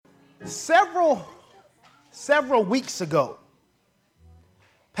Several weeks ago,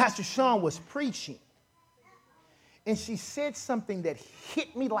 Pastor Sean was preaching, and she said something that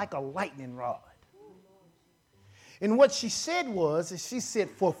hit me like a lightning rod. And what she said she said,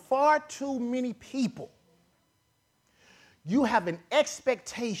 for far too many people, you have an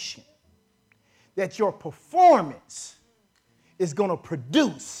expectation that your performance is going to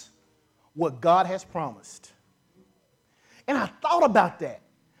produce what God has promised. And I thought about that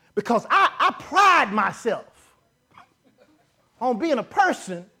because I pride myself on being a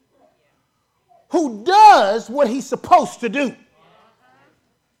person who does what he's supposed to do.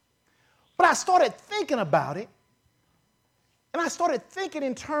 But I started thinking about it, and I started thinking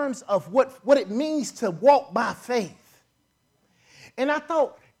in terms of what it means to walk by faith. And I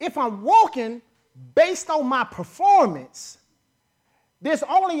thought, if I'm walking based on my performance, there's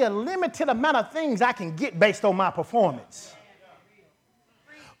only a limited amount of things I can get based on my performance.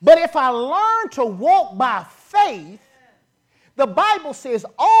 But if I learn to walk by faith, the Bible says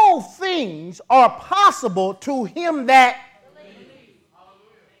all things are possible to him that believes.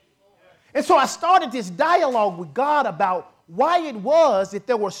 And so I started this dialogue with God about why it was that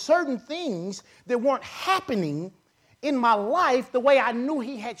there were certain things that weren't happening in my life the way I knew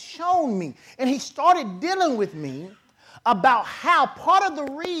he had shown me. And he started dealing with me about how part of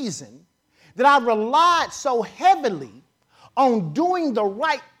the reason that I relied so heavily on doing the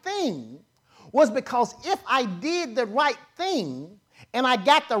right thing was because if I did the right thing and I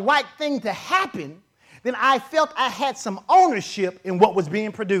got the right thing to happen, then I felt I had some ownership in what was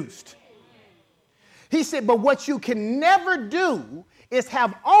being produced. He said, but what you can never do is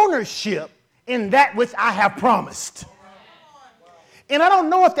have ownership in that which I have promised. And I don't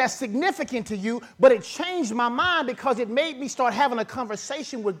know if that's significant to you, but it changed my mind because it made me start having a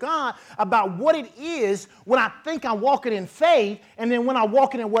conversation with God about what it is when I think I'm walking in faith and then when I'm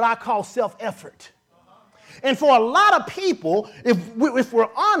walking in what I call self-effort. And for a lot of people, if we're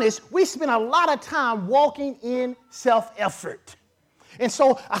honest, we spend a lot of time walking in self-effort. And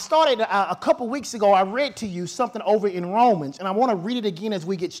so I started a couple weeks ago, I read to you something over in Romans, and I want to read it again as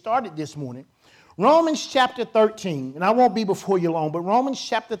we get started this morning. Romans chapter 13, and I won't be before you long, but Romans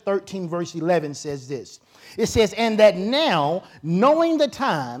chapter 13, verse 11 says this. It says, and that now, knowing the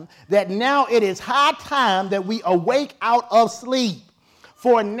time, that now it is high time that we awake out of sleep.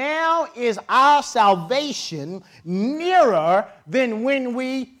 For now is our salvation nearer than when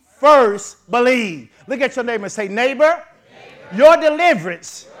we first believed. Look at your neighbor and say, neighbor, your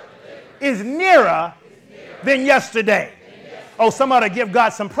deliverance is nearer than yesterday. Oh, somebody give God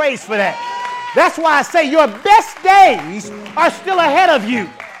some praise for that. That's why I say your best days are still ahead of you.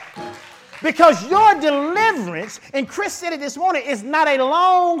 Because your deliverance, and Chris said it this morning, is not a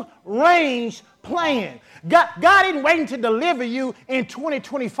long-range plan. God isn't waiting to deliver you in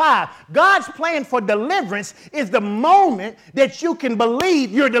 2025. God's plan for deliverance is the moment that you can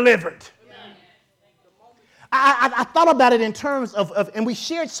believe you're delivered. I thought about it in terms of, and we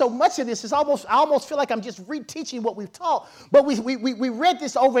shared so much of this, I almost feel like I'm just reteaching what we've taught. But we read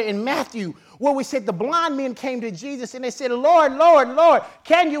this over in Matthew, where we said the blind men came to Jesus and they said, Lord, Lord, Lord,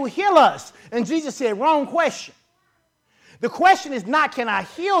 can you heal us? And Jesus said, wrong question. The question is not, can I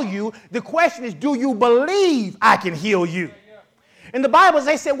heal you? The question is, do you believe I can heal you? In the Bible,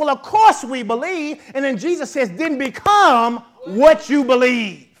 they said, well, of course we believe. And then Jesus says, then become what you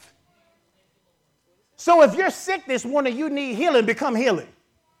believe. So if you're sick this morning, you need healing, become healing.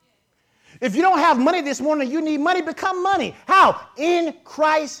 If you don't have money this morning, you need money, become money. How? In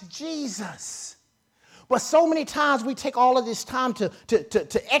Christ Jesus. But so many times we take all of this time to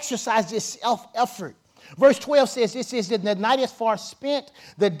exercise this self-effort. Verse 12 says, this is that the night is far spent,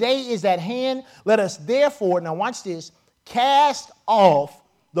 the day is at hand. Let us therefore, now watch this, cast off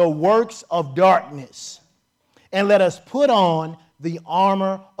the works of darkness and let us put on the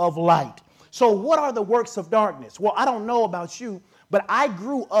armor of light. So what are the works of darkness? Well, I don't know about you, but I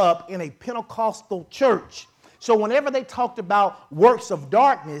grew up in a Pentecostal church. So whenever they talked about works of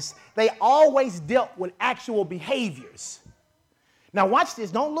darkness, they always dealt with actual behaviors. Now watch this,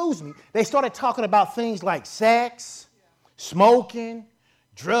 don't lose me. They started talking about things like sex, smoking,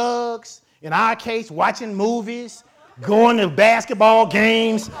 drugs, in our case, watching movies, going to basketball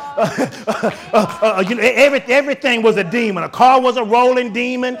games. Everything was a demon. A car was a rolling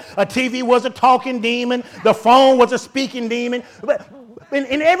demon. A TV was a talking demon. The phone was a speaking demon.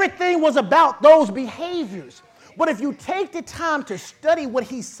 And everything was about those behaviors. But if you take the time to study what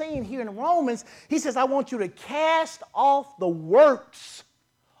he's saying here in Romans, he says, I want you to cast off the works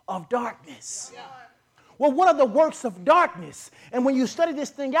of darkness. Yeah. Well, what are the works of darkness? And when you study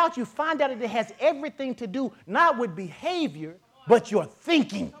this thing out, you find out that it has everything to do not with behavior, but your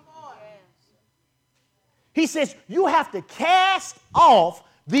thinking. He says you have to cast off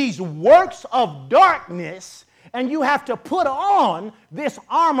these works of darkness and you have to put on this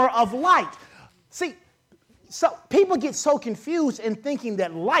armor of light. See, so people get so confused in thinking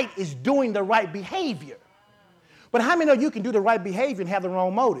that light is doing the right behavior. But how many know you can do the right behavior and have the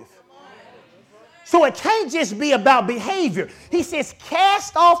wrong motive? So it can't just be about behavior. He says,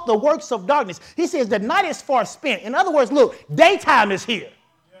 cast off the works of darkness. He says the night is far spent. In other words, look, daytime is here.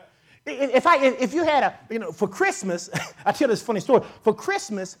 If you had for Christmas, I tell this funny story. For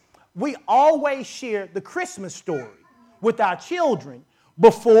Christmas, we always share the Christmas story with our children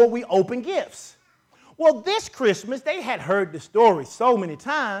before we open gifts. Well, this Christmas, they had heard the story so many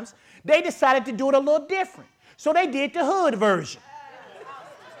times, they decided to do it a little different. So they did the hood version.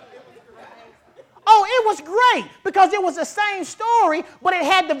 Oh, it was great because it was the same story, but it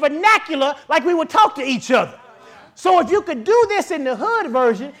had the vernacular like we would talk to each other. So if you could do this in the hood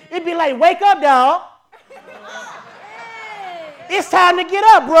version, it'd be like, wake up, dog. It's time to get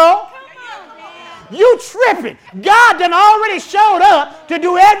up, bro. You tripping. God done already showed up to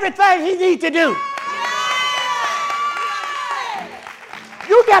do everything he needs to do.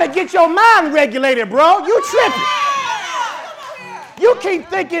 You got to get your mind regulated, bro. You tripping. You keep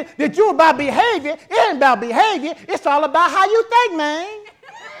thinking that you're about behavior. It ain't about behavior. It's all about how you think, man.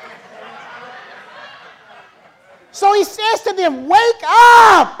 So he says to them, wake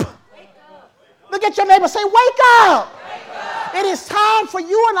up. Look at your neighbor, say, wake up. It is time for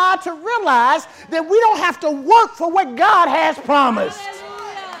you and I to realize that we don't have to work for what God has promised.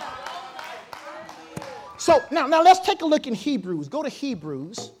 So now let's take a look in Hebrews. Go to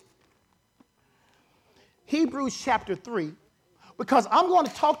Hebrews. Hebrews chapter 3. Because I'm going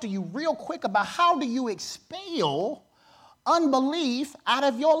to talk to you real quick about how do you expel unbelief out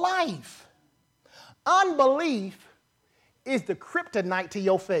of your life. Unbelief is the kryptonite to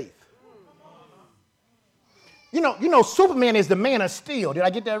your faith. You know, Superman is the man of steel. Did I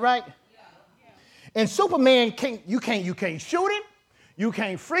get that right? And Superman you can't shoot him, you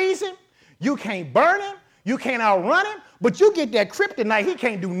can't freeze him, you can't burn him, you can't outrun him, but you get that kryptonite, he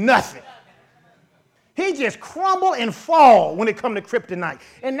can't do nothing. He just crumble and fall when it comes to kryptonite.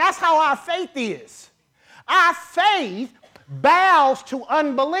 And that's how our faith is. Our faith bows to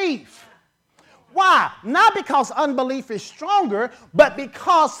unbelief. Why? Not because unbelief is stronger, but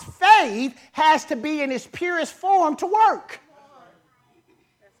because faith has to be in its purest form to work.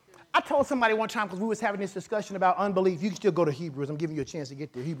 I told somebody one time, because we was having this discussion about unbelief. You can still go to Hebrews. I'm giving you a chance to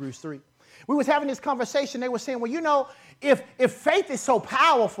get there, Hebrews 3. We was having this conversation. They were saying, well, you know, if faith is so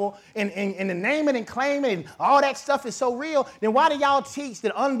powerful and the name it and claim it and all that stuff is so real, then why do y'all teach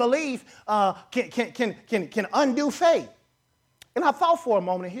that unbelief can undo faith? And I thought for a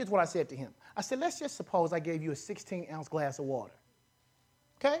moment, and here's what I said to him. I said, let's just suppose I gave you a 16-ounce glass of water.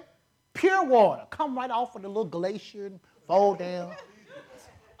 Okay? Pure water. Come right off of the little glacier and fall down.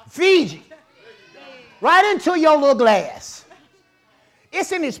 Fiji. Right into your little glass.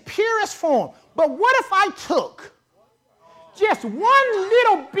 It's in its purest form. But what if I took just one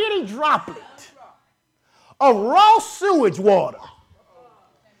little bitty droplet of raw sewage water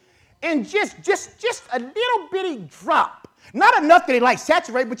and just a little bitty drop, not enough that it like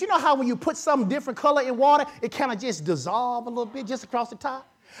saturate, but you know how when you put some different color in water, it kind of just dissolve a little bit just across the top?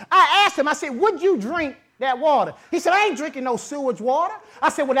 I asked him, I said, would you drink that water? He said, I ain't drinking no sewage water. I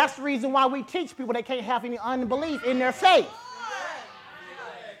said, well, that's the reason why we teach people they can't have any unbelief in their faith.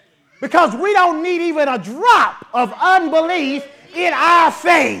 Because we don't need even a drop of unbelief in our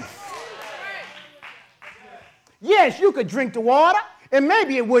faith. Yes, you could drink the water, and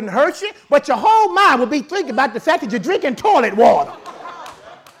maybe it wouldn't hurt you, but your whole mind would be thinking about the fact that you're drinking toilet water.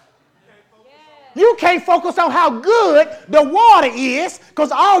 You can't focus on how good the water is,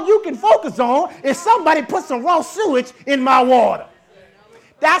 because all you can focus on is somebody put some raw sewage in my water.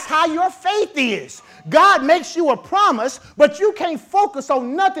 That's how your faith is. God makes you a promise, but you can't focus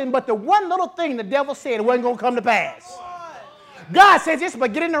on nothing but the one little thing the devil said it wasn't going to come to pass. God says it's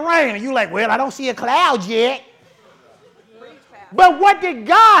beginning to rain, and you're like, well, I don't see a cloud yet. But what did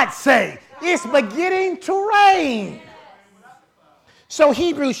God say? It's beginning to rain. So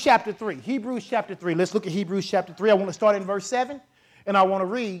Hebrews chapter 3. Hebrews chapter 3. Let's look at Hebrews chapter 3. I want to start in verse 7, and I want to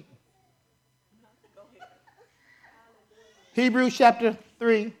read. Hebrews chapter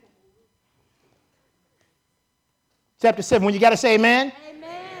 3. Chapter 7. When you got to say amen.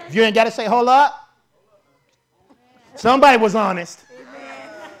 Amen. If you ain't got to say hold up. Somebody was honest.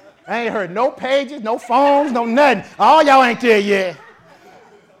 Amen. I ain't heard no pages, no phones, no nothing. All y'all ain't there yet.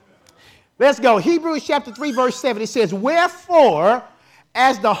 Let's go. Hebrews chapter 3, verse 7. It says, wherefore,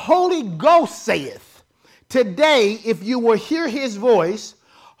 as the Holy Ghost saith, today, if you will hear his voice,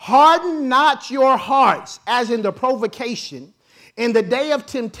 Harden not your hearts as in the provocation in the day of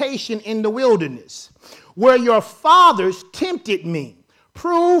temptation in the wilderness, where your fathers tempted me,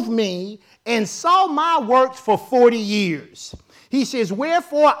 proved me, and saw my works for 40 years. He says,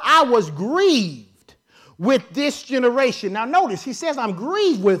 wherefore I was grieved with this generation. Now notice, he says, I'm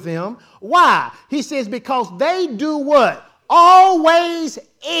grieved with them. Why? He says, because they do what? Always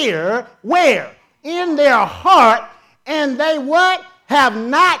err, where? In their heart, and they what? Have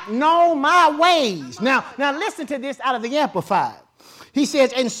not known my ways. Now listen to this out of the Amplified. He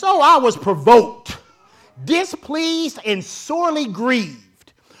says, and so I was provoked, displeased, and sorely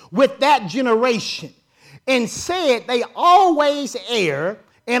grieved with that generation, and said they always err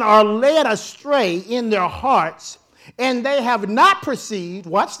and are led astray in their hearts, and they have not perceived,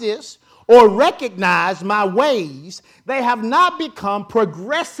 watch this, or recognized my ways. They have not become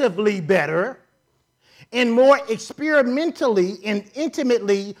progressively better and more experimentally and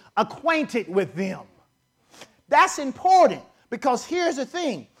intimately acquainted with them. That's important, because here's the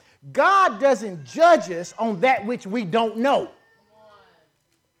thing. God doesn't judge us on that which we don't know.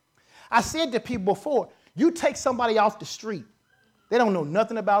 I said to people before, you take somebody off the street, they don't know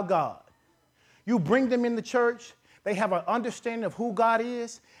nothing about God. You bring them in the church, they have an understanding of who God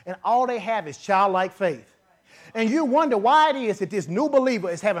is, and all they have is childlike faith. And you wonder why it is that this new believer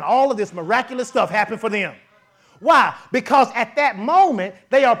is having all of this miraculous stuff happen for them. Why? Because at that moment,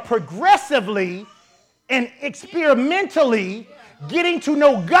 they are progressively and experimentally getting to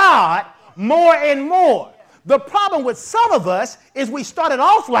know God more and more. The problem with some of us is we started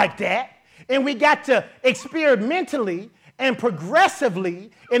off like that, and we got to experimentally and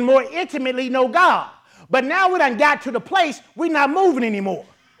progressively and more intimately know God. But now we done got to the place we're not moving anymore.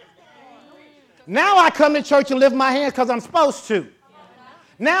 Now I come to church and lift my hands because I'm supposed to.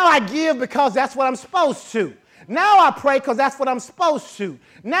 Now I give because that's what I'm supposed to. Now I pray because that's what I'm supposed to.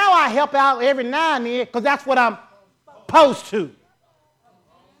 Now I help out every now and then because that's what I'm supposed to.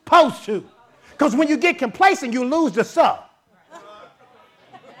 Supposed to. Because when you get complacent, you lose the sup.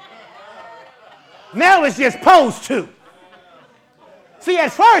 Now it's just supposed to. See,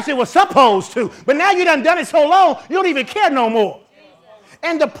 at first it was supposed to, but now you done it so long, you don't even care no more.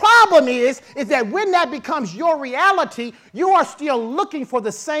 And the problem is that when that becomes your reality, you are still looking for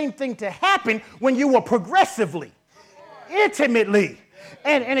the same thing to happen when you were progressively, intimately,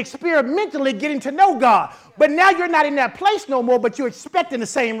 and experimentally getting to know God. But now you're not in that place no more, but you're expecting the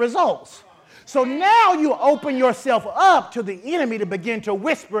same results. So now you open yourself up to the enemy to begin to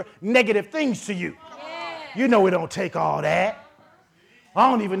whisper negative things to you. You know it don't take all that.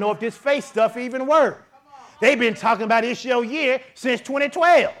 I don't even know if this faith stuff even works. They've been talking about this your year since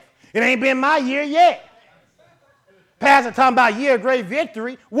 2012. It ain't been my year yet. Pastor talking about year of great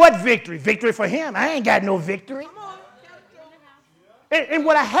victory. What victory? Victory for him. I ain't got no victory. And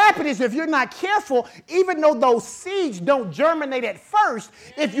what happened is if you're not careful, even though those seeds don't germinate at first,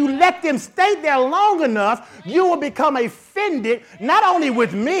 if you let them stay there long enough, you will become offended, not only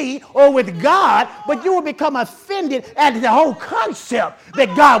with me or with God, but you will become offended at the whole concept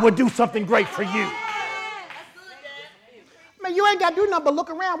that God would do something great for you. Man, you ain't got to do nothing but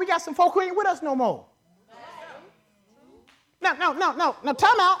look around. We got some folk who ain't with us no more. No,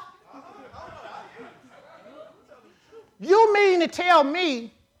 time out. You mean to tell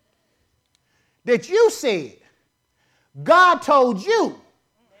me that you said God told you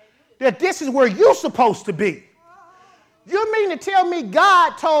that this is where you're supposed to be? You mean to tell me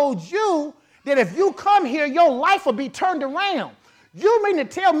God told you that if you come here, your life will be turned around? You mean to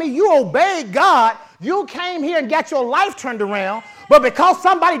tell me you obeyed God, you came here and got your life turned around, but because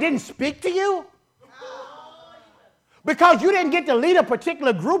somebody didn't speak to you? Because you didn't get to lead a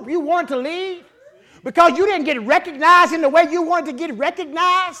particular group you wanted to lead? Because you didn't get recognized in the way you wanted to get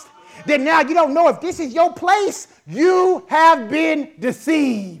recognized? Then now you don't know if this is your place. You have been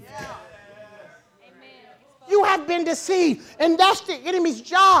deceived. You have been deceived. And that's the enemy's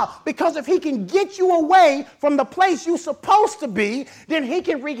job. Because if he can get you away from the place you're supposed to be, then he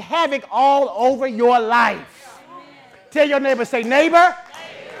can wreak havoc all over your life. Tell your neighbor, say, neighbor,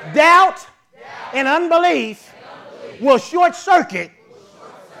 doubt and unbelief will short circuit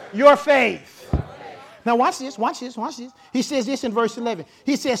your faith. Now watch this. He says this in verse 11.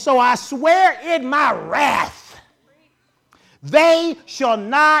 He says, so I swear in my wrath, they shall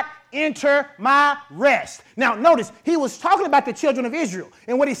not enter my rest. Now notice, he was talking about the children of Israel.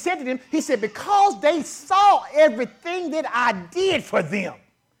 And what he said to them, he said, because they saw everything that I did for them.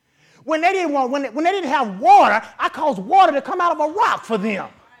 When they didn't have water, I caused water to come out of a rock for them.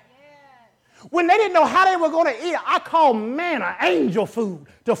 When they didn't know how they were going to eat, I called manna, angel food,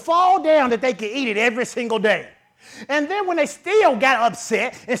 to fall down that they could eat it every single day. And then when they still got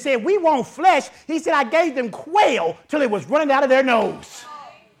upset and said, we want flesh, he said, I gave them quail till it was running out of their nose.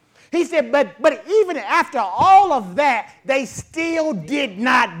 He said, but even after all of that, they still did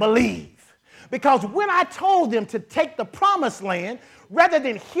not believe. Because when I told them to take the promised land, rather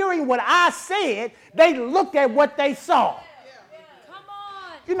than hearing what I said, they looked at what they saw. Come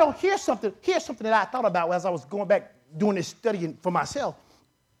on. You know, here's something that I thought about as I was going back doing this studying for myself.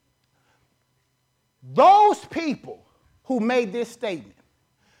 Those people who made this statement,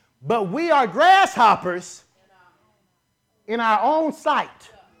 but we are grasshoppers in our own sight.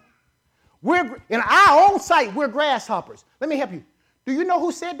 In our own sight, we're grasshoppers. Let me help you. Do you know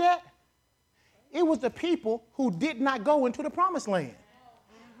who said that? It was the people who did not go into the promised land.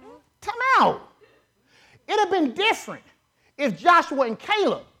 Time out. It'd have been different if Joshua and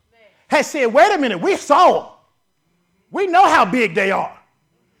Caleb had said, wait a minute, we saw them. We know how big they are.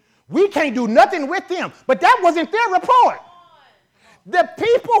 We can't do nothing with them. But that wasn't their report. The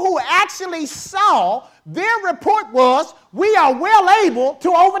people who actually saw, their report was, we are well able to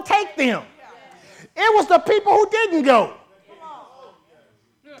overtake them. It was the people who didn't go.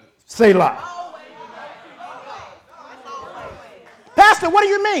 Selah. Pastor, what do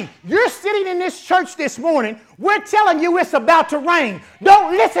you mean? You're sitting in this church this morning. We're telling you it's about to rain.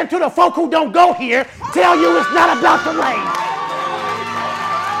 Don't listen to the folk who don't go here tell you it's not about to rain.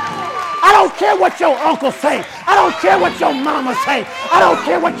 I don't care what your uncle say. I don't care what your mama say. I don't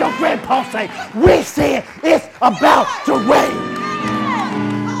care what your grandpa say. We said it's about to rain.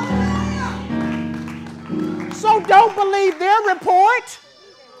 So don't believe their report.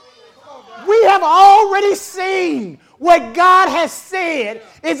 We have already seen what God has said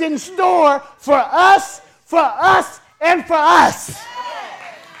is in store for us, and for us.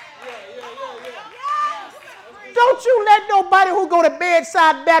 Don't you let nobody who go to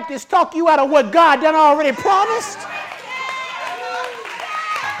Bedside Baptist talk you out of what God done already promised.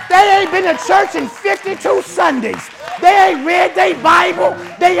 They ain't been to church in 52 Sundays. They ain't read their Bible.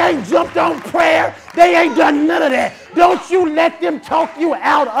 They ain't jumped on prayer. They ain't done none of that. Don't you let them talk you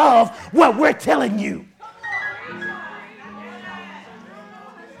out of what we're telling you.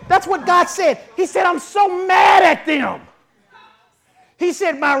 That's what God said. He said, I'm so mad at them. He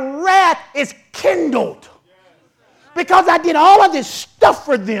said, my wrath is kindled because I did all of this stuff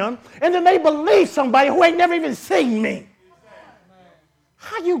for them, and then they believe somebody who ain't never even seen me.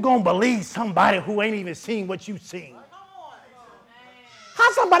 How you gonna believe somebody who ain't even seen what you seen?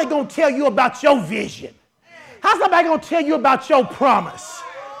 How's somebody gonna tell you about your vision? How's somebody gonna tell you about your promise?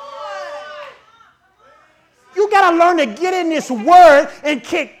 You gotta learn to get in this word and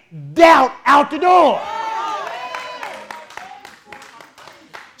kick doubt out the door.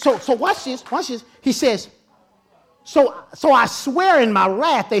 So watch this. He says, so I swear in my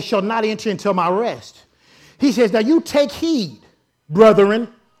wrath they shall not enter into my rest. He says, now you take heed, brethren.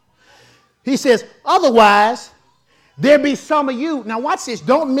 He says, otherwise there be some of you. Now watch this.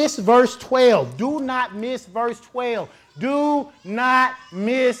 Don't miss verse 12. Do not miss verse 12. Do not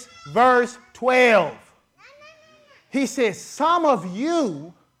miss verse 12. He says, some of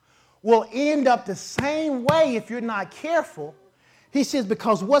you will end up the same way if you're not careful. He says,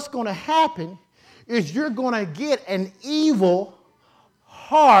 because what's going to happen is you're going to get an evil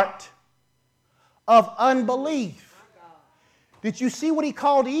heart of unbelief. Did you see what he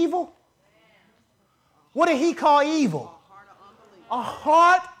called evil? What did he call evil? A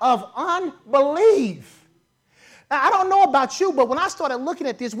heart of unbelief. Now, I don't know about you, but when I started looking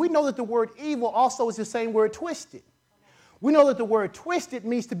at this, we know that the word evil also is the same word twisted. We know that the word twisted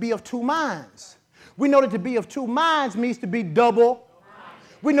means to be of two minds. We know that to be of two minds means to be double.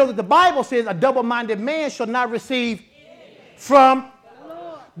 We know that the Bible says a double-minded man shall not receive from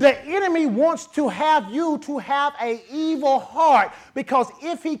the enemy. Wants to have you to have an evil heart, because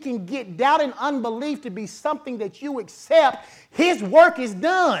if he can get doubt and unbelief to be something that you accept, his work is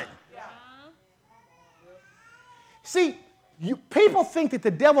done. See, people think that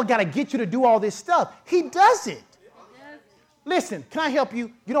the devil got to get you to do all this stuff. He doesn't. Listen, can I help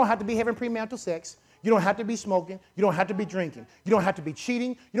you? You don't have to be having premarital sex. You don't have to be smoking. You don't have to be drinking. You don't have to be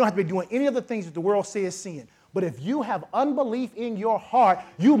cheating. You don't have to be doing any of the things that the world says sin. But if you have unbelief in your heart,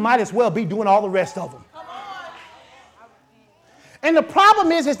 you might as well be doing all the rest of them. And the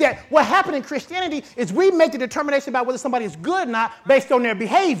problem is that what happened in Christianity is we make the determination about whether somebody is good or not based on their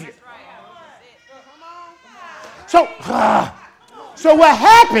behavior. So what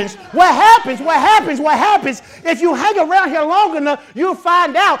happens, if you hang around here long enough, you'll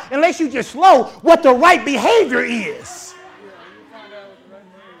find out, unless you just slow, what the right behavior is.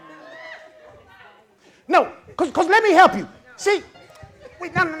 No, because let me help you. See,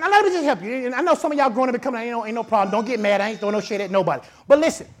 Wait, now let me just help you. And I know some of y'all growing up and coming, ain't no problem. Don't get mad. I ain't throwing no shade at nobody. But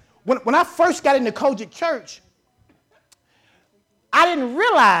listen, when I first got into Kojic Church, I didn't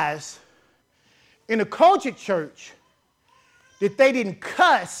realize in the Kojic Church that they didn't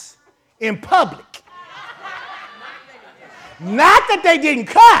cuss in public. Not that they didn't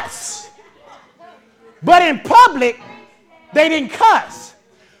cuss, but in public, they didn't cuss.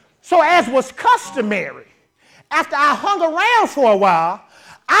 So as was customary, after I hung around for a while,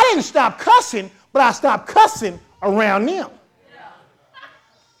 I didn't stop cussing, but I stopped cussing around them.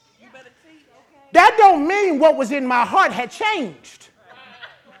 That don't mean what was in my heart had changed.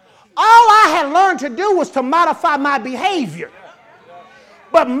 All I had learned to do was to modify my behavior.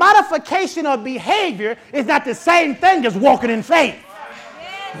 But modification of behavior is not the same thing as walking in faith.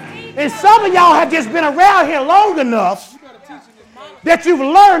 And some of y'all have just been around here long enough that you've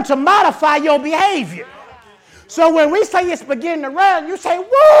learned to modify your behavior. So when we say it's beginning to rain, you say,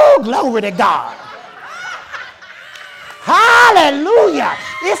 woo, glory to God. Hallelujah.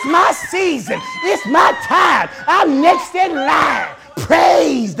 It's my season. It's my time. I'm next in line.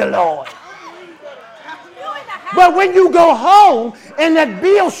 Praise the Lord. But when you go home and that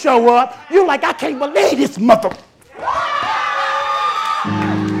bill show up, you're like, I can't believe this mother.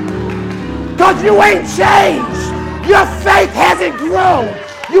 Because you ain't changed. Your faith hasn't grown.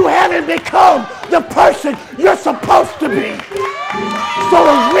 You haven't become the person you're supposed to be. So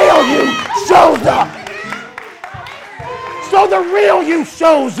the real you shows up. So the real you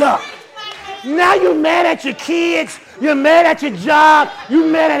shows up. Now you're mad at your kids. You're mad at your job. You're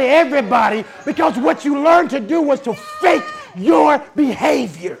mad at everybody because what you learned to do was to fake your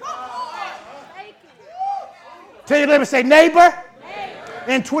behavior. Tell your neighbor, say, neighbor,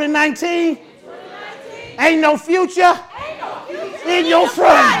 in 2019, ain't no future in your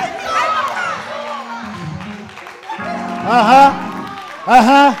front.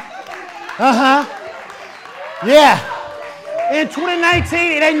 Yeah. In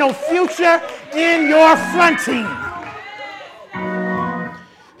 2019, it ain't no future in your fronting.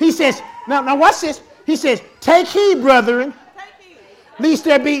 He says, now watch this. He says, take heed, brethren, lest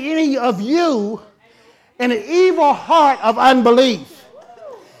there be any of you in an evil heart of unbelief,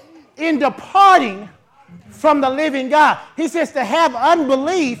 in departing from the living God. He says to have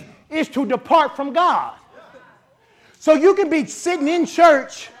unbelief is to depart from God. So you can be sitting in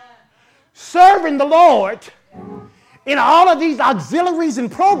church, serving the Lord in all of these auxiliaries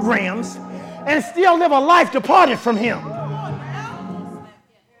and programs, and still live a life departed from Him.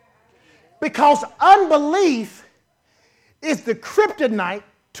 Because unbelief is the kryptonite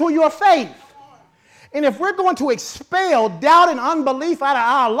to your faith. And if we're going to expel doubt and unbelief out of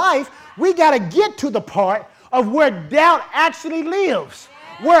our life, we got to get to the part of where doubt actually lives,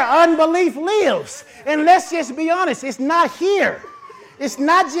 where unbelief lives. And let's just be honest, it's not here. It's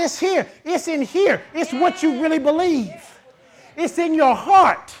not just here. It's in here. It's what you really believe. It's in your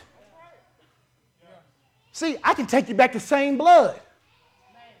heart. See, I can take you back to same blood.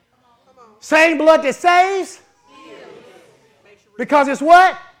 Same blood that saves? Because it's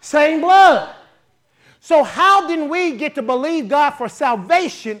what? Same blood. So how did we get to believe God for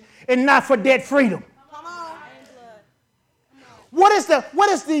salvation and not for debt freedom? What is the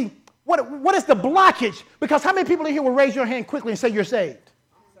blockage? Because how many people in here will raise your hand quickly and say you're saved?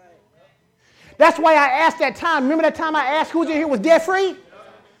 That's why I asked that time. Remember that time I asked who's in here was debt free?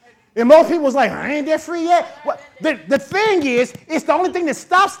 And most people was like, I ain't debt free yet. The thing is, it's the only thing that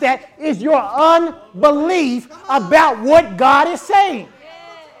stops that is your unbelief about what God is saying.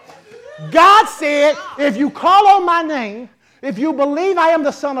 God said, if you call on my name, if you believe I am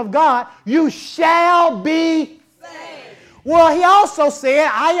the Son of God, you shall be saved. Well, he also said,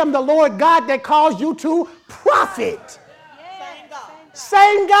 I am the Lord God that calls you to profit.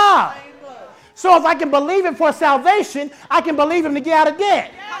 Same God. So if I can believe him for salvation, I can believe him to get out of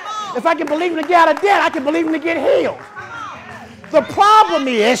debt. If I can believe him to get out of debt, I can believe him to get healed. The problem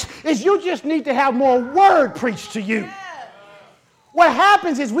is you just need to have more word preached to you. What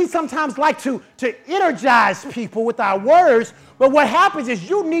happens is we sometimes like to energize people with our words, but what happens is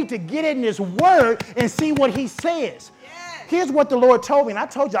you need to get in this word and see what he says. Here's what the Lord told me, and I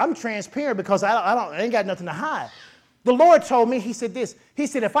told you I'm transparent because I ain't got nothing to hide. The Lord told me, he said this, he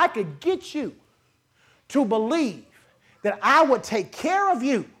said, if I could get you to believe that I would take care of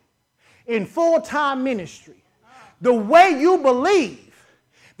you in full-time ministry, the way you believe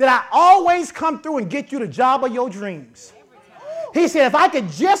that I always come through and get you the job of your dreams. He said, if I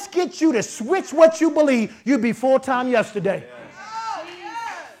could just get you to switch what you believe, you'd be full-time yesterday.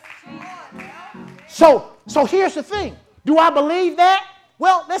 So here's the thing. Do I believe that?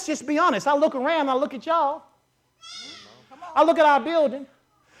 Well, let's just be honest. I look around, I look at y'all. I look at our building.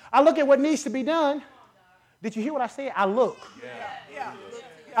 I look at what needs to be done. Did you hear what I said? I look.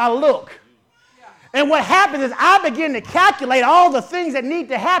 I look. And what happens is I begin to calculate all the things that need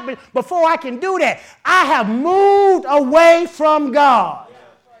to happen before I can do that. I have moved away from God.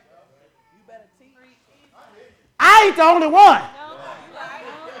 I ain't the only one.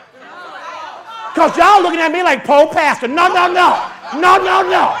 Because y'all looking at me like, Pope Pastor. No.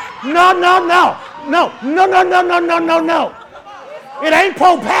 It ain't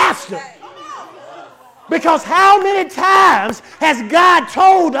Pope Pastor. Because how many times has God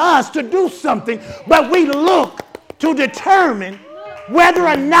told us to do something, but we look to determine whether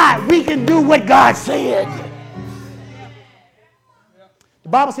or not we can do what God said? The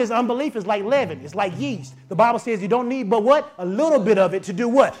Bible says unbelief is like leaven. It's like yeast. The Bible says you don't need but what? A little bit of it to do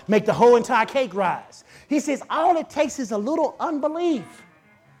what? Make the whole entire cake rise. He says all it takes is a little unbelief.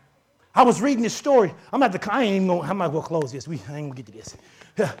 I was reading this story. I might as well close this. I ain't going to get to this.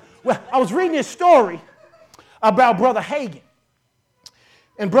 Well, I was reading this story about Brother Hagin.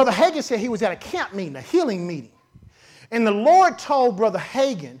 And Brother Hagin said he was at a camp meeting, a healing meeting. And the Lord told Brother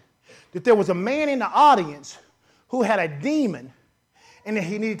Hagin that there was a man in the audience who had a demon and that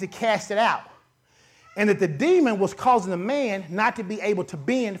he needed to cast it out. And that the demon was causing the man not to be able to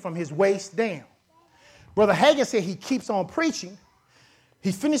bend from his waist down. Brother Hagin said he keeps on preaching.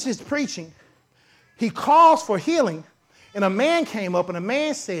 He finishes preaching. He calls for healing. And a man came up and a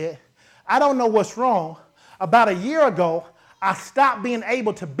man said, I don't know what's wrong. About a year ago, I stopped being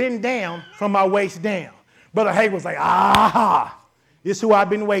able to bend down from my waist down. Brother Hagin was like, this is who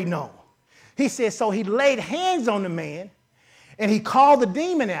I've been waiting on. He said, so he laid hands on the man and he called the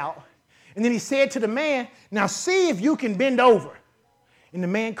demon out. And then he said to the man, now see if you can bend over. And the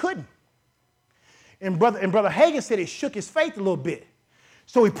man couldn't. And Brother Hagin said it shook his faith a little bit.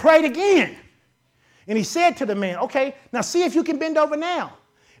 So he prayed again. And he said to the man, okay, now see if you can bend over now.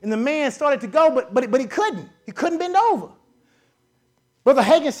 And the man started to go, but he couldn't. He couldn't bend over. Brother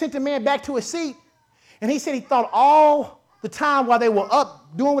Hagin sent the man back to his seat. And he said he thought all the time while they were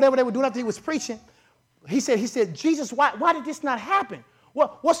up doing whatever they were doing after he was preaching, he said, Jesus, why did this not happen?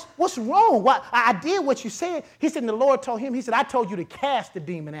 What's wrong? Why? I did what you said. He said, and the Lord told him, he said, I told you to cast the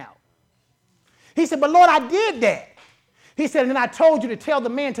demon out. He said, but Lord, I did that. He said, and then I told you to tell the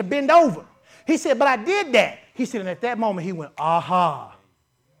man to bend over. He said, but I did that. He said, and at that moment he went, aha.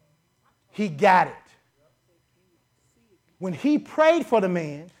 He got it. When he prayed for the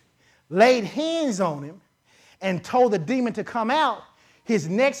man, laid hands on him, and told the demon to come out, his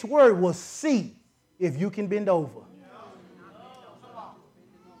next word was, see if you can bend over.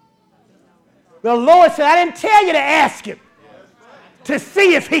 The Lord said, I didn't tell you to ask him to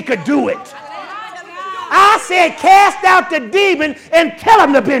see if he could do it. I said, cast out the demon and tell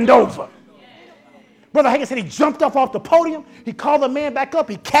him to bend over. Brother Hagin said he jumped up off the podium. He called the man back up.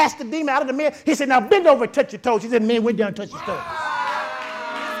 He cast the demon out of the man. He said, now bend over and touch your toes. He said, the man went down and touched his toes.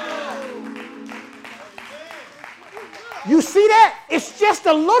 You see that? It's just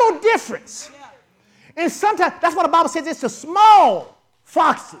a little difference. And sometimes, that's what the Bible says, it's the small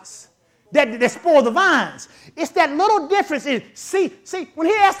foxes that spoil the vines. It's that little difference in, see, when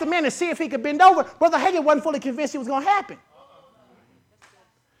he asked the man to see if he could bend over, Brother Hagin wasn't fully convinced it was going to happen.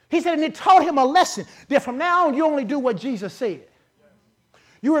 He said, and it taught him a lesson that from now on you only do what Jesus said.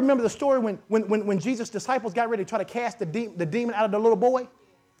 You remember the story when Jesus' disciples got ready to try to cast the demon out of the little boy?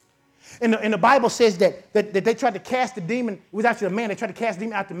 And the Bible says that they tried to cast the demon. It was actually a man. They tried to cast the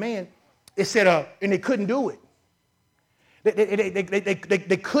demon out the man. It said, and they couldn't do it.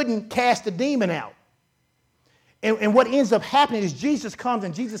 They couldn't cast the demon out. And what ends up happening is Jesus comes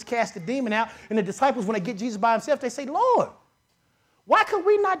and Jesus casts the demon out. And the disciples, when they get Jesus by himself, they say, Lord, why could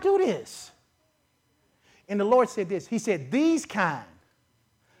we not do this? And the Lord said this. He said, these kind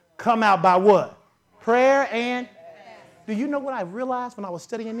come out by what? Prayer and... Do you know what I realized when I was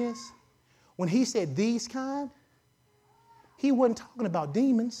studying this? When he said these kind, he wasn't talking about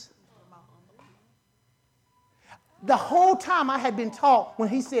demons. The whole time I had been taught when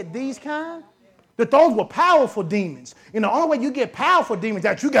he said these kind, that those were powerful demons. And the only way you get powerful demons is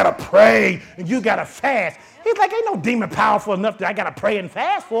that you got to pray and you got to fast. He's like, ain't no demon powerful enough that I got to pray and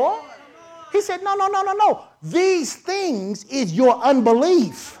fast for. He said, no. These things is your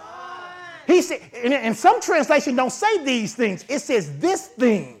unbelief. He said, and some translations don't say these things. It says this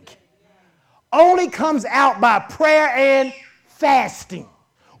thing only comes out by prayer and fasting.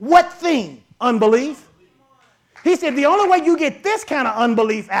 What thing? Unbelief. He said the only way you get this kind of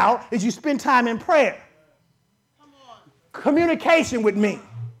unbelief out is you spend time in prayer. Communication with me.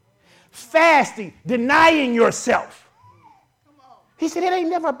 Fasting. Denying yourself. He said, it ain't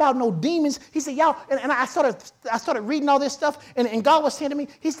never about no demons. He said, y'all, and I started reading all this stuff, and God was saying to me,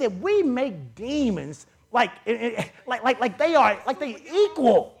 he said, we make demons like they are, like they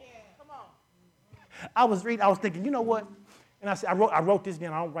equal. I was thinking, you know what? And I said, I wrote this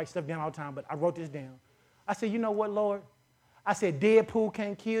down. I don't write stuff down all the time, but I wrote this down. I said, you know what, Lord? I said, Deadpool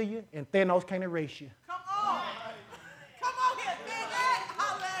can't kill you, and Thanos can't erase you. Come on. Come on here, say that.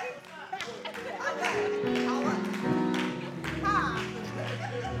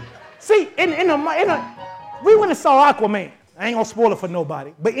 See, we went and saw Aquaman. I ain't gonna spoil it for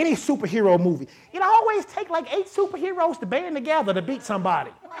nobody, but any superhero movie, it always take like 8 superheroes to band together to beat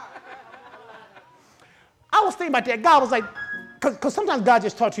somebody. I was thinking about that. God was like, because sometimes God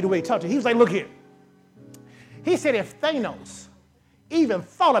just talks to you the way he talks to you. He was like, look here. He said, if Thanos even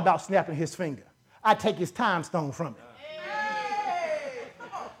thought about snapping his finger, I'd take his time stone from him.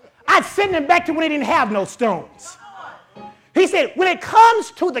 I'd send him back to when he didn't have no stones. He said, when it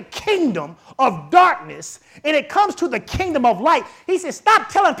comes to the kingdom of darkness and it comes to the kingdom of light, he said, stop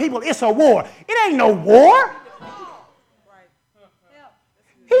telling people it's a war. It ain't no war.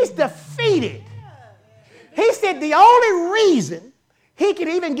 He's defeated. He said the only reason he can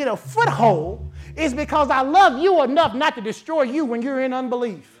even get a foothold is because I love you enough not to destroy you when you're in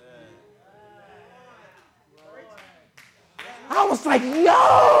unbelief. I was like,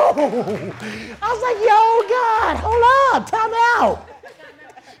 God, hold up, time out.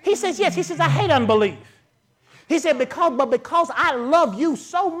 He says, yes. He says, I hate unbelief. He said, because I love you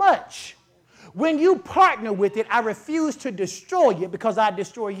so much, when you partner with it, I refuse to destroy it because I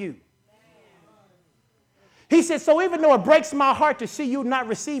destroy you. He said, so even though it breaks my heart to see you not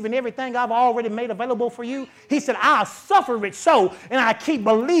receiving everything I've already made available for you, he said, I'll suffer it so, and I keep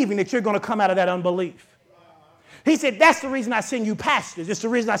believing that you're going to come out of that unbelief. He said, that's the reason I send you pastors. It's the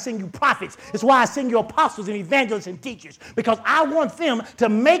reason I send you prophets. It's why I send you apostles and evangelists and teachers, because I want them to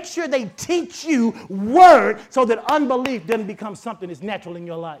make sure they teach you word so that unbelief doesn't become something that's natural in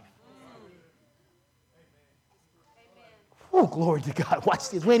your life. Oh, glory to God.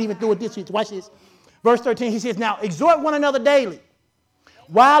 Watch this. We ain't even through it this week. Watch this. Verse 13, he says, now exhort one another daily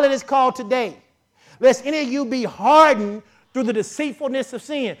while it is called today, lest any of you be hardened through the deceitfulness of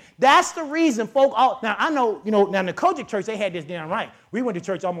sin. That's the reason folk now I know, now in the Kojic church, they had this down right. We went to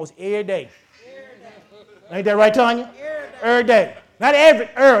church almost every day. Ain't that right, Tanya? Every day. Not every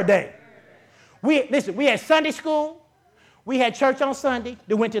day. We had Sunday school. We had church on Sunday.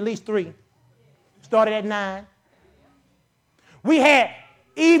 They went to at least 3. Started at 9. We had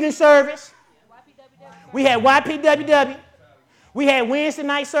evening service. We had YPWW. We had Wednesday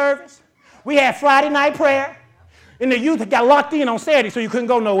night service. We had Friday night prayer. And the youth got locked in on Saturday, so you couldn't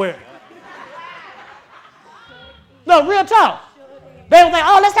go nowhere. No, real talk. They was like,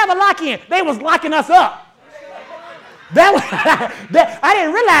 oh, let's have a lock-in. They was locking us up. I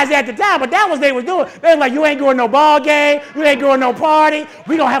didn't realize that at the time, but that was what they was doing. They was like, you ain't going no ball game. You ain't going no party.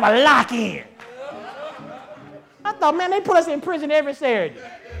 We going to have a lock-in. I thought, man, they put us in prison every Saturday.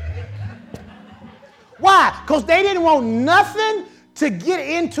 Why? Because they didn't want nothing to get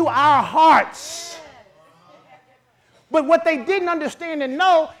into our hearts. But what they didn't understand and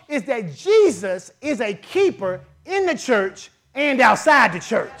know is that Jesus is a keeper in the church and outside the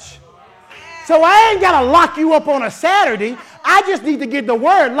church. So I ain't got to lock you up on a Saturday. I just need to get the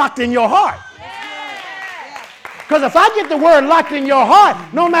word locked in your heart. Because if I get the word locked in your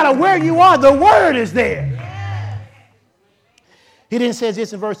heart, no matter where you are, the word is there. He then says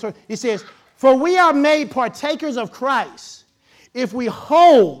this in verse 3. He says, for we are made partakers of Christ if we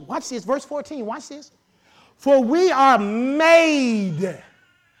hold. Watch this, verse 14. Watch this. For we are made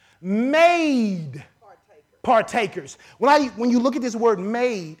partakers. When you look at this word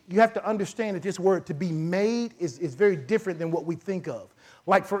made, you have to understand that this word to be made is very different than what we think of.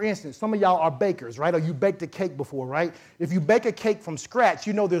 Like, for instance, some of y'all are bakers, right? Or you baked a cake before, right? If you bake a cake from scratch,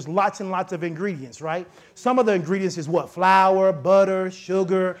 you know there's lots and lots of ingredients, right? Some of the ingredients is what? Flour, butter,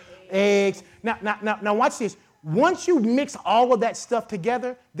 sugar, eggs. Now watch this. Once you mix all of that stuff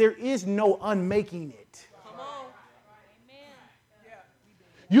together, there is no unmaking it.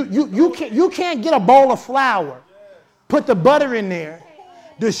 You can't get a bowl of flour, put the butter in there,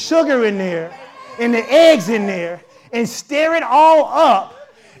 the sugar in there, and the eggs in there, and stir it all up,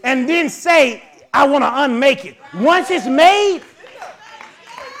 and then say, I want to unmake it. Once it's made,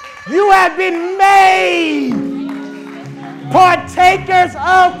 you have been made partakers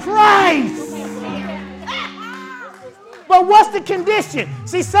of Christ. But what's the condition?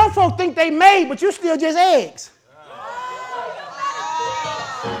 See, some folk think they made, but you still just eggs.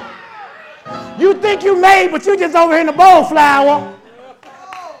 You think you made, but you just over here in the bowl flour.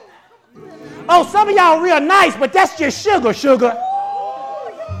 Oh, some of y'all real nice, but that's just sugar.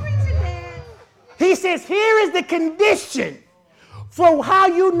 says, here is the condition for how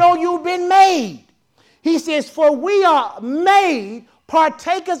you know you've been made. He says, for we are made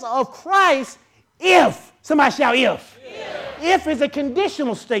partakers of Christ if. Somebody shout if. If is a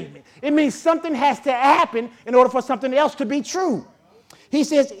conditional statement. It means something has to happen in order for something else to be true. He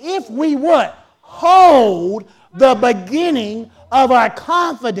says, if we what? Hold the beginning of our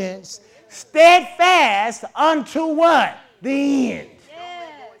confidence steadfast unto what? The end.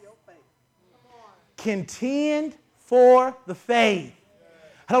 Contend for the faith.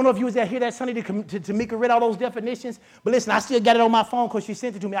 I don't know if you was there here that Sunday to Tamika read all those definitions, but listen, I still got it on my phone because she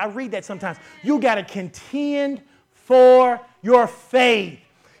sent it to me. I read that sometimes. You got to contend for your faith.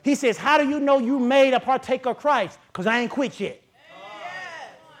 He says, how do you know you made a partaker of Christ? Because I ain't quit yet.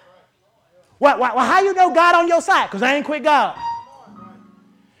 Well, how you know God on your side? Because I ain't quit God.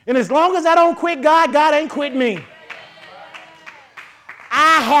 And as long as I don't quit God, God ain't quit me.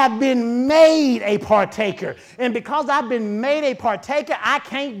 I have been made a partaker. And because I've been made a partaker, I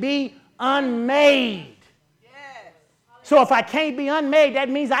can't be unmade. So if I can't be unmade, that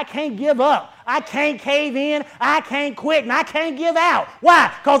means I can't give up. I can't cave in. I can't quit. And I can't give out.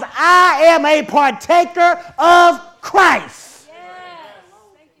 Why? Because I am a partaker of Christ.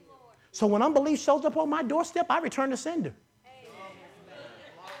 So when unbelief shows up on my doorstep, I return to sender.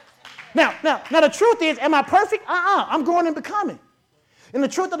 Now, the truth is, am I perfect? I'm growing and becoming. And the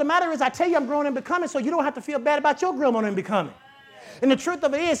truth of the matter is, I tell you I'm growing and becoming, so you don't have to feel bad about your growing and becoming. And the truth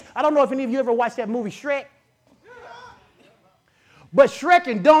of it is, I don't know if any of you ever watched that movie Shrek. But Shrek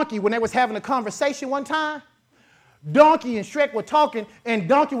and Donkey, when they was having a conversation one time, Donkey and Shrek were talking, and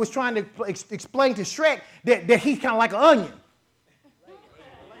Donkey was trying to explain to Shrek that he's kind of like an onion.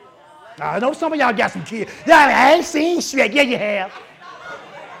 I know some of y'all got some kids. I ain't seen Shrek. Yeah, you have.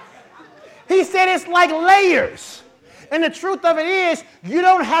 He said it's like layers. And the truth of it is, you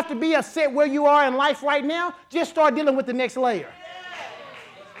don't have to be upset where you are in life right now. Just start dealing with the next layer.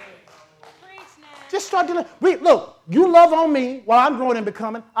 Just start dealing. Look, you love on me while I'm growing and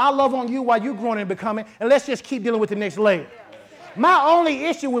becoming. I'll love on you while you're growing and becoming. And let's just keep dealing with the next layer. My only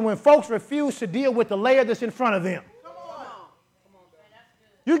issue is when folks refuse to deal with the layer that's in front of them.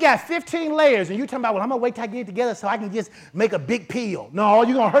 You got 15 layers, and you talking about, well, I'm going to wait till I get it together so I can just make a big peel. No,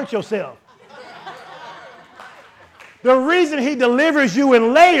 you're going to hurt yourself. The reason he delivers you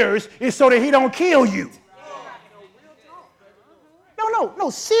in layers is so that he don't kill you.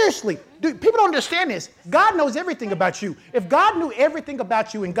 No, seriously. Dude, people don't understand this. God knows everything about you. If God knew everything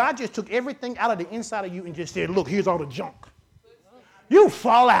about you and God just took everything out of the inside of you and just said, look, here's all the junk, you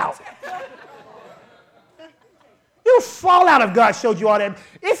fall out. You fall out if God showed you all that.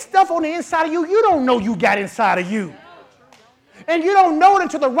 It's stuff on the inside of you you don't know you got inside of you. And you don't know it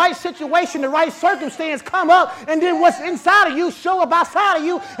until the right situation, the right circumstance come up, and then what's inside of you show up outside of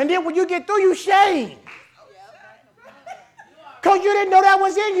you, and then when you get through, you shame. Because you didn't know that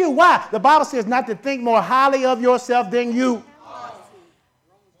was in you. Why? The Bible says not to think more highly of yourself than you.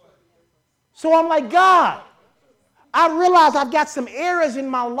 So I'm like, God, I realize I've got some errors in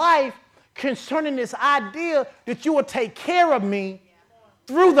my life concerning this idea that you will take care of me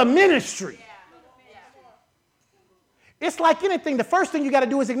through the ministry. It's like anything. The first thing you got to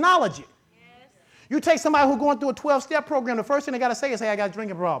do is acknowledge it. You take somebody who's going through a 12-step program, the first thing they got to say is, hey, I got a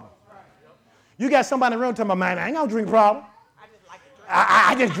drinking problem. You got somebody in the room telling me, man, I ain't got a drinking problem.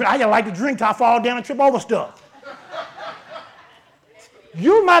 I just like to drink till I fall down and trip over stuff.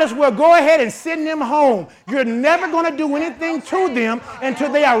 You might as well go ahead and send them home. You're never going to do anything to them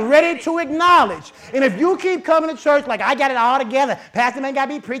until they are ready to acknowledge. And if you keep coming to church like, I got it all together, Pastor man got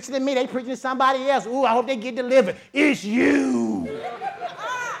to be preaching to me, they preaching to somebody else. Ooh, I hope they get delivered. It's you.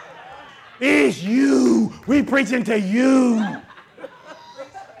 It's you. We preaching to you.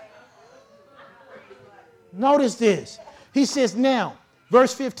 Notice this. He says now,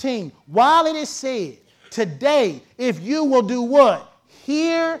 verse 15, while it is said, today, if you will do what?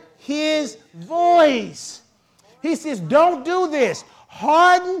 Hear his voice. He says, don't do this.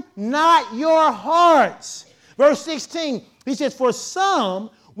 Harden not your hearts. Verse 16, he says, for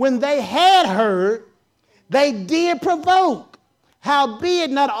some, when they had heard, they did provoke. Howbeit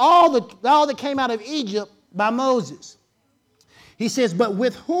not all that came out of Egypt by Moses. He says, but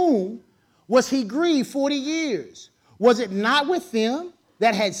with whom was he grieved 40 years? Was it not with them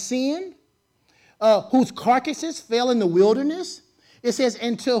that had sinned, whose carcasses fell in the wilderness? It says,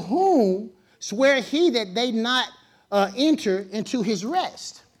 and to whom swear he that they not enter into his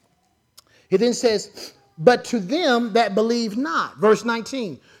rest? He then says, but to them that believe not. Verse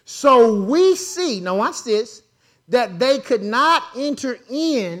 19. So we see, now watch this, that they could not enter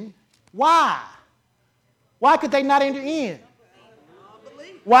in. Why? Why could they not enter in?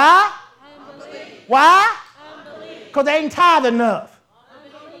 Why? Why? Because they ain't tithe enough.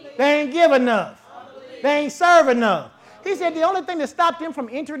 They ain't give enough. They ain't serve enough. He said the only thing that stopped them from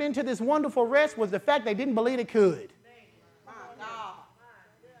entering into this wonderful rest was the fact they didn't believe it could.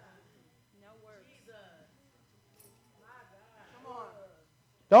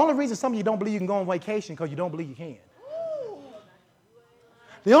 The only reason some of you don't believe you can go on vacation is because you don't believe you can.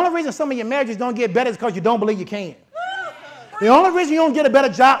 The only reason some of your marriages don't get better is because you don't believe you can. The only reason you don't get a better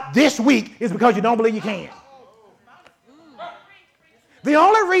job this week is because you don't believe you can. The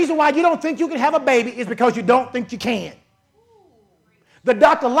only reason why you don't think you can have a baby is because you don't think you can. The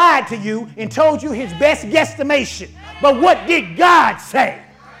doctor lied to you and told you his best guesstimation. But what did God say?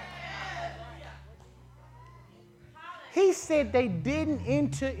 He said they didn't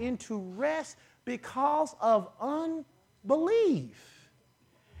enter into rest because of unbelief.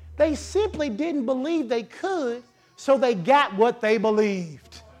 They simply didn't believe they could, so they got what they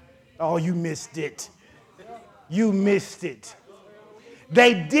believed. Oh, you missed it. You missed it.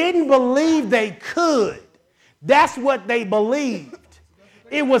 They didn't believe they could. That's what they believed.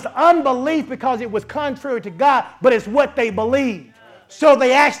 It was unbelief because it was contrary to God, but it's what they believed. So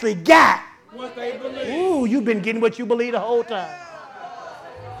they actually got what they believe. Ooh, you've been getting what you believe the whole time.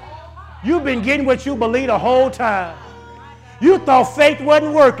 You've been getting what you believe the whole time. You thought faith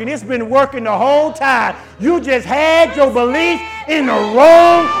wasn't working. It's been working the whole time. You just had your belief in the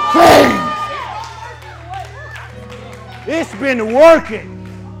wrong thing. It's been working.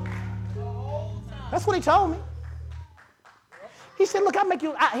 That's what he told me. He said, look, I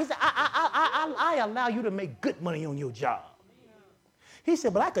allow you to make good money on your job. He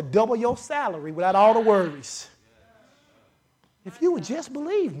said, but I could double your salary without all the worries. If you would just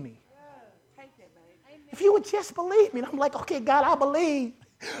believe me. If you would just believe me. And I'm like, okay, God, I believe.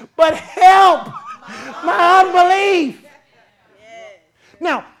 But help my unbelief.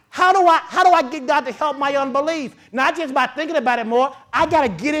 Now, how do I get God to help my unbelief? Not just by thinking about it more. I got to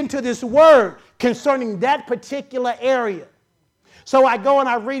get into this word concerning that particular area. So I go and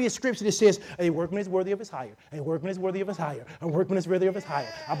I read his scripture that says, a workman is worthy of his hire. A workman is worthy of his hire. A workman is worthy of his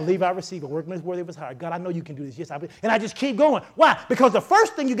hire. I believe I receive. A workman is worthy of his hire. God, I know you can do this. Yes, I believe. And I just keep going. Why? Because the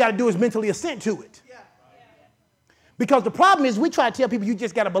first thing you got to do is mentally assent to it. Because the problem is we try to tell people you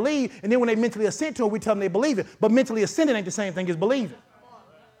just got to believe, and then when they mentally assent to it, we tell them they believe it. But mentally assenting ain't the same thing as believing.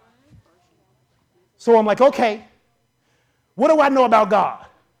 So I'm like, okay, what do I know about God?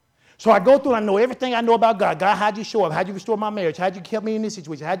 So I go through and I know everything I know about God. God, how'd you show up? How'd you restore my marriage? How'd you help me in this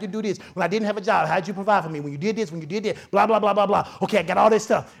situation? How'd you do this? When I didn't have a job, how'd you provide for me? When you did this, when you did that, blah, blah, blah, blah, blah. Okay, I got all this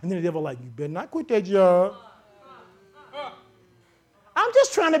stuff. And then the devil like, you better not quit that job. I'm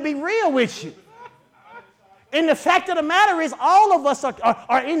just trying to be real with you. And the fact of the matter is all of us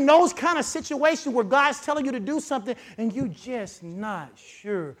are in those kind of situations where God's telling you to do something and you're just not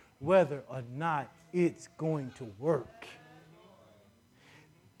sure whether or not it's going to work.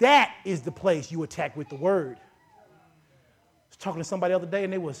 That is the place you attack with the word. I was talking to somebody the other day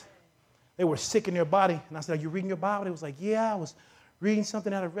and they were sick in their body. And I said, are you reading your Bible? They was like, yeah, I was reading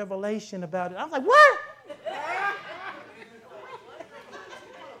something out of Revelation about it. I was like, what?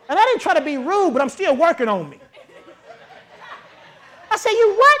 And I didn't try to be rude, but I'm still working on me. I said,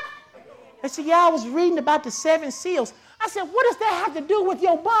 you what? They said, yeah, I was reading about the 7 seals. I said, what does that have to do with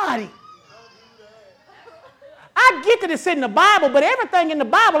your body? I get that it's in the Bible, but everything in the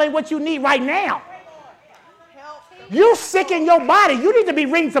Bible ain't what you need right now. You sick in your body. You need to be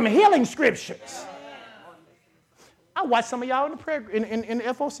reading some healing scriptures. I watch some of y'all in the prayer in the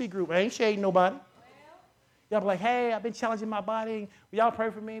FOC group. I ain't shading nobody. Y'all be like, hey, I've been challenging my body. Will y'all pray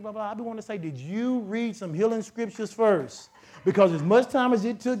for me? Blah, blah. I be wanting to say, did you read some healing scriptures first? Because as much time as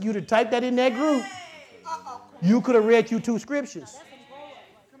it took you to type that in that group, you could have read you 2 scriptures.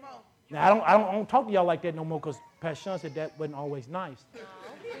 Now, I don't talk to y'all like that no more because Pastor Sean said that wasn't always nice.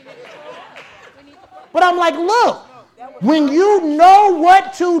 But I'm like, look, when you know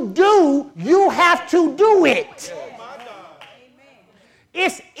what to do, you have to do it.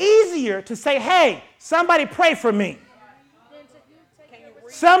 It's easier to say, hey, somebody pray for me.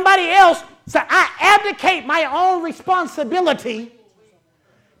 Somebody else, so I abdicate my own responsibility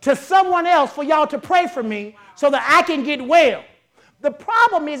to someone else for y'all to pray for me so that I can get well. The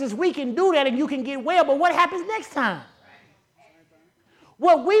problem is we can do that and you can get well, but what happens next time?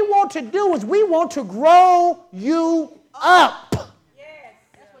 What we want to do is we want to grow you up.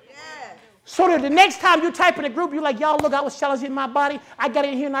 So that the next time you type in a group, you're like, y'all, look, I was challenging my body. I got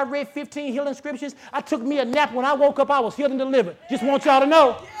in here and I read 15 healing scriptures. I took me a nap. When I woke up, I was healed and delivered. Just want y'all to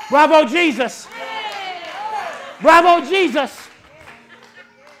know. Bravo, Jesus. Bravo, Jesus.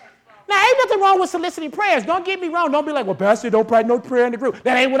 Now, ain't nothing wrong with soliciting prayers. Don't get me wrong. Don't be like, well, Pastor, don't pray no prayer in the group.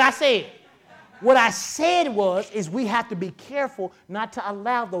 That ain't what I said. What I said is we have to be careful not to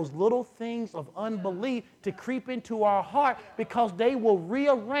allow those little things of unbelief to creep into our heart because they will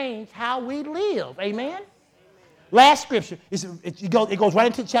rearrange how we live. Amen? Last scripture, it goes right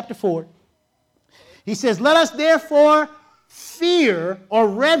into chapter 4. He says, let us therefore fear or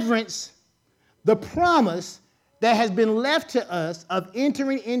reverence the promise that has been left to us of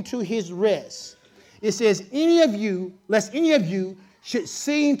entering into his rest. It says, lest any of you should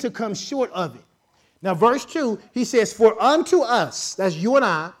seem to come short of it. Now, verse 2, he says, for unto us, that's you and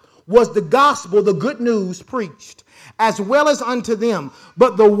I, was the gospel, the good news preached, as well as unto them.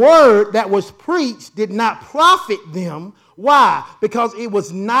 But the word that was preached did not profit them. Why? Because it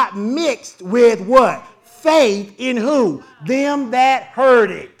was not mixed with what? Faith in who? Them that heard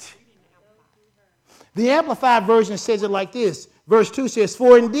it. The Amplified Version says it like this. Verse 2 says,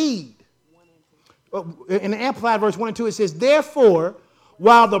 for indeed, in the Amplified verse 1 and 2, it says, therefore,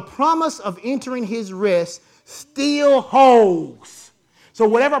 while the promise of entering his rest still holds. So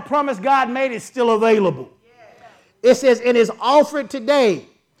whatever promise God made is still available. It says, it is offered today.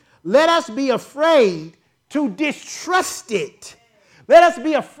 Let us be afraid to distrust it. Let us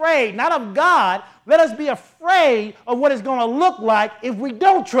be afraid, not of God. Let us be afraid of what it's going to look like if we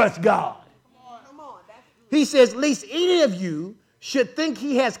don't trust God. He says, lest any of you should think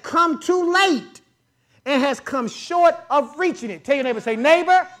he has come too late and has come short of reaching it. Tell your neighbor, say,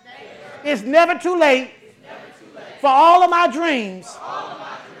 neighbor, it's never too late for all of my dreams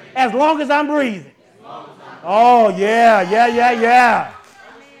as long as I'm breathing. Oh, yeah.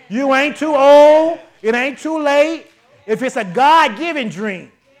 You ain't too old. It ain't too late. If it's a God-given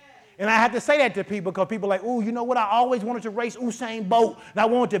dream. And I have to say that to people because people are like, ooh, you know what? I always wanted to race Usain Bolt and I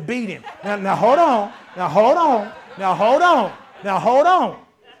wanted to beat him. Now hold on.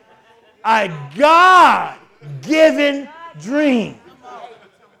 A God-given dream.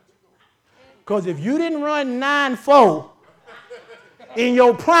 Because if you didn't run 9.4 in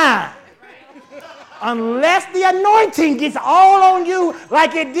your prime, unless the anointing gets all on you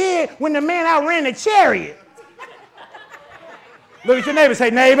like it did when the man outran the chariot. Look at your neighbor.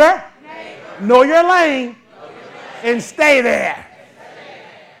 Say, neighbor, know your lane and stay there.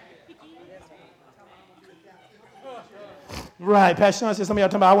 Right. Pastor Sean said, some of y'all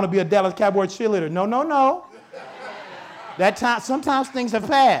talking about, I want to be a Dallas Cowboy cheerleader. No. That time, sometimes things have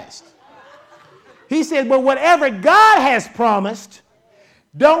passed. He said, but whatever God has promised,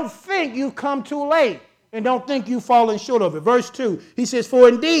 don't think you've come too late and don't think you've fallen short of it. Verse 2, he says, for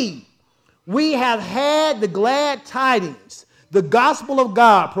indeed, we have had the glad tidings, the gospel of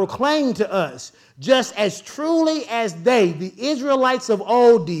God proclaimed to us, just as truly as they, the Israelites of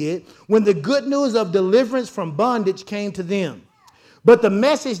old, did when the good news of deliverance from bondage came to them. But the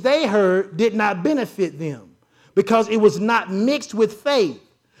message they heard did not benefit them because it was not mixed with faith,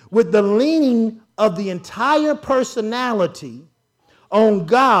 with the leaning of the entire personality on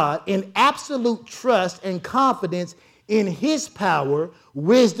God in absolute trust and confidence in his power,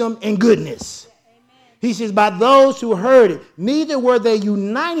 wisdom, and goodness. He says, by those who heard it, neither were they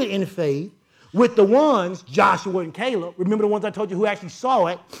united in faith with the ones, Joshua and Caleb. Remember the ones I told you who actually saw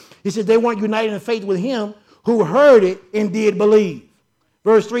it. He says they weren't united in faith with him who heard it and did believe.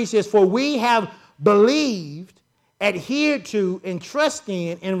 Verse 3 says, for we have believed, adhered to, and trust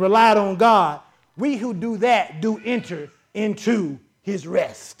in, and relied on God. We who do that do enter into his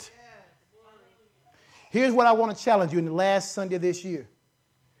rest. Here's what I want to challenge you in the last Sunday of this year.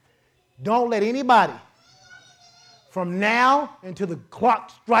 Don't let anybody from now until the clock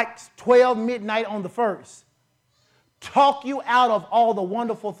strikes 12 midnight on the 1st talk you out of all the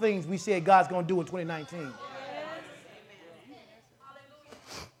wonderful things we said God's going to do in 2019.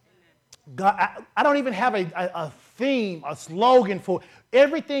 God, I don't even have a theme, a slogan for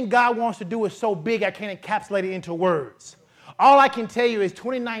everything God wants to do is so big I can't encapsulate it into words. All I can tell you is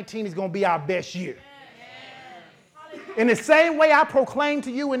 2019 is going to be our best year. In the same way I proclaimed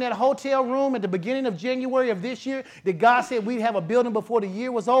to you in that hotel room at the beginning of January of this year that God said we'd have a building before the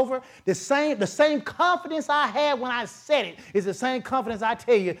year was over, the same confidence I had when I said it is the same confidence I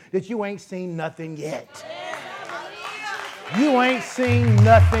tell you that you ain't seen nothing yet. You ain't seen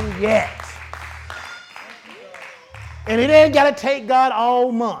nothing yet. And it ain't got to take God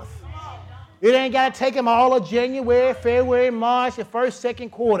all month. It ain't got to take him all of January, February, March, the first, second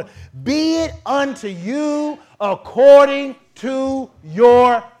quarter. Be it unto you according to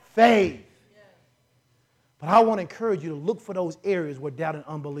your faith. But I want to encourage you to look for those areas where doubt and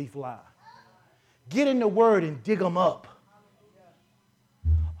unbelief lie. Get in the Word and dig them up.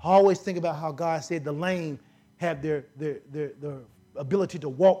 I always think about how God said the lame have their ability to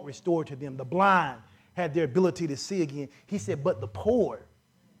walk restored to them. The blind had their ability to see again. He said, but the poor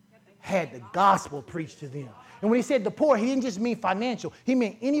had the gospel preached to them. And when he said the poor, he didn't just mean financial. He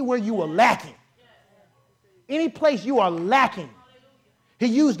meant anywhere you were lacking. Any place you are lacking. He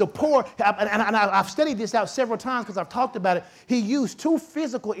used the poor, and I've studied this out several times because I've talked about it. He used two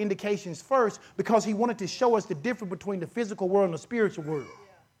physical indications first because he wanted to show us the difference between the physical world and the spiritual world.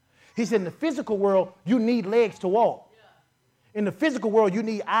 He said in the physical world, you need legs to walk. In the physical world, you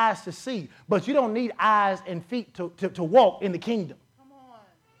need eyes to see, but you don't need eyes and feet to walk in the kingdom.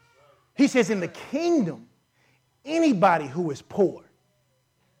 He says in the kingdom, anybody who is poor,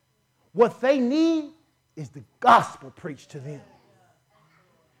 what they need is the gospel preached to them.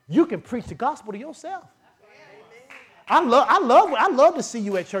 You can preach the gospel to yourself. I love to see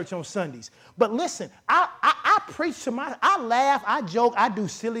you at church on Sundays. But listen, I preach to I laugh, I joke, I do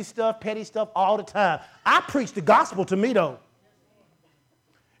silly stuff, petty stuff all the time. I preach the gospel to me though.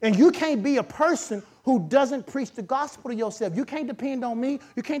 And you can't be a person who doesn't preach the gospel to yourself. You can't depend on me.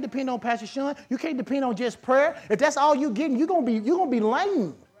 You can't depend on Pastor Sean. You can't depend on just prayer. If that's all you're getting, you're gonna be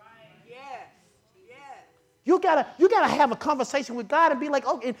lame. You gotta have a conversation with God and be like,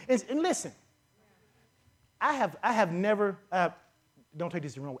 oh, and listen. I have never, don't take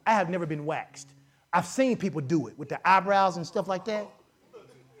this the wrong way. I have never been waxed. I've seen people do it with their eyebrows and stuff like that.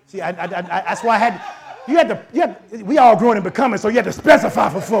 See, that's why we all growing and becoming, so you have to specify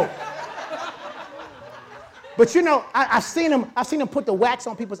for folk. But you know, I've seen them put the wax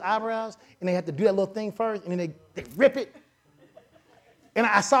on people's eyebrows, and they have to do that little thing first, and then they rip it. And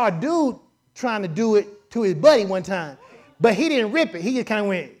I saw a dude trying to do it to his buddy one time, but he didn't rip it. He just kind of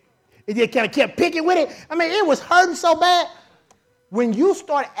went, he just kind of kept picking with it. I mean, it was hurting so bad. When you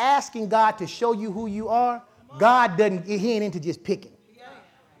start asking God to show you who you are, God doesn't, he ain't into just picking.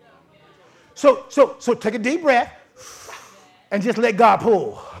 So take a deep breath and just let God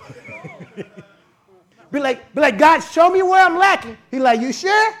pull. Be like, God, show me where I'm lacking. He's like, you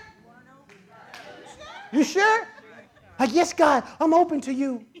sure? You sure? Like, yes, God, I'm open to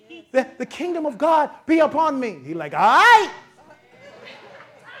you. The kingdom of God be upon me. He's like, all right.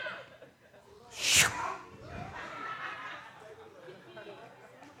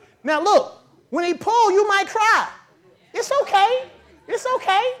 Now look, when he pull, you might cry. It's okay. It's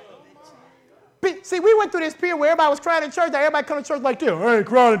okay. See, we went through this period where everybody was crying in church. Everybody come to church like this. I ain't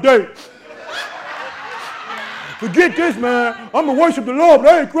crying today. Forget this, man. I'm going to worship the Lord,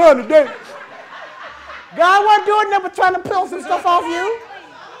 but I ain't crying today. God wasn't doing nothing but trying to peel some stuff off you.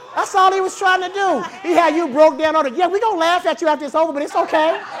 That's all he was trying to do. He had you broke down on it. Yeah, we're going to laugh at you after it's over, but it's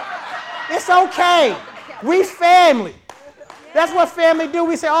okay. It's okay. We family. That's what family do.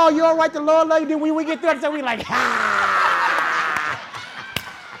 We say, oh, you're all right, the Lord love you. Then when we get through it, we like, ha.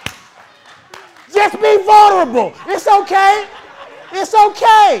 Just be vulnerable. It's okay. It's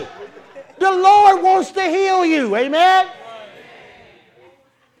okay. The Lord wants to heal you. Amen?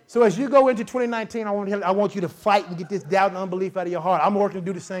 So as you go into 2019, I want you to fight and get this doubt and unbelief out of your heart. I'm working to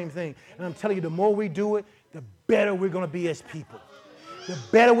do the same thing. And I'm telling you, the more we do it, the better we're going to be as people. The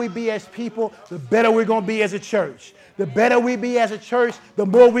better we be as people, the better we're going to be as a church. The better we be as a church, the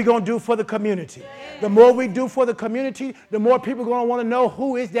more we're going to do for the community. The more we do for the community, the more people are going to want to know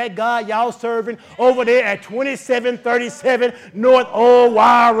who is that God y'all serving over there at 2737 North Old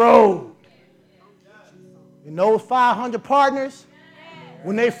Wire Road. And those 500 partners,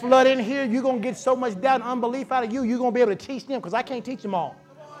 when they flood in here, you're going to get so much doubt and unbelief out of you, you're going to be able to teach them because I can't teach them all.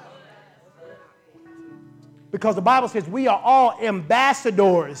 Because the Bible says we are all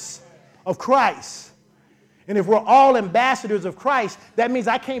ambassadors of Christ. And if we're all ambassadors of Christ, that means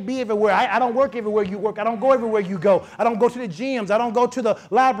I can't be everywhere. I don't work everywhere you work. I don't go everywhere you go. I don't go to the gyms. I don't go to the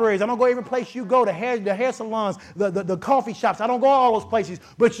libraries. I don't go every place you go, the hair salons, the coffee shops. I don't go all those places.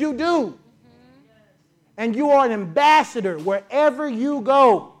 But you do. And you are an ambassador wherever you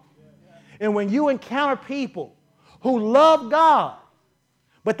go. And when you encounter people who love God,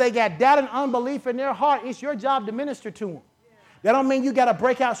 but they got doubt and unbelief in their heart, it's your job to minister to them. That don't mean you got to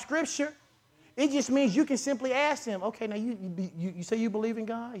break out scripture. It just means you can simply ask them, okay, now you say you believe in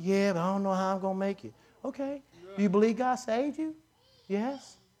God? Yeah, but I don't know how I'm going to make it. Okay. Do you believe God saved you?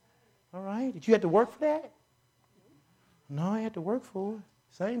 Yes. All right. Did you have to work for that? No, I had to work for it.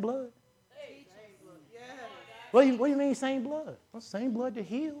 Same blood. What do you mean same blood? Well, same blood that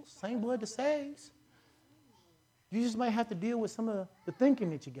heals, same blood that saves. You just might have to deal with some of the thinking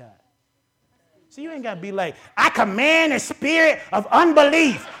that you got. So you ain't got to be like, I command the spirit of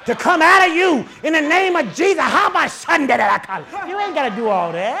unbelief to come out of you in the name of Jesus. How about Sunday that I call it? You ain't got to do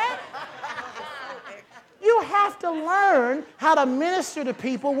all that. You have to learn how to minister to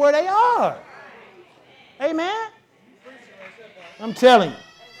people where they are. Amen? I'm telling you,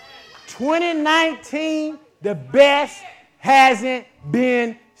 2019, the best hasn't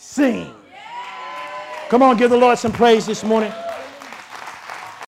been sing. Come on, give the Lord some praise this morning.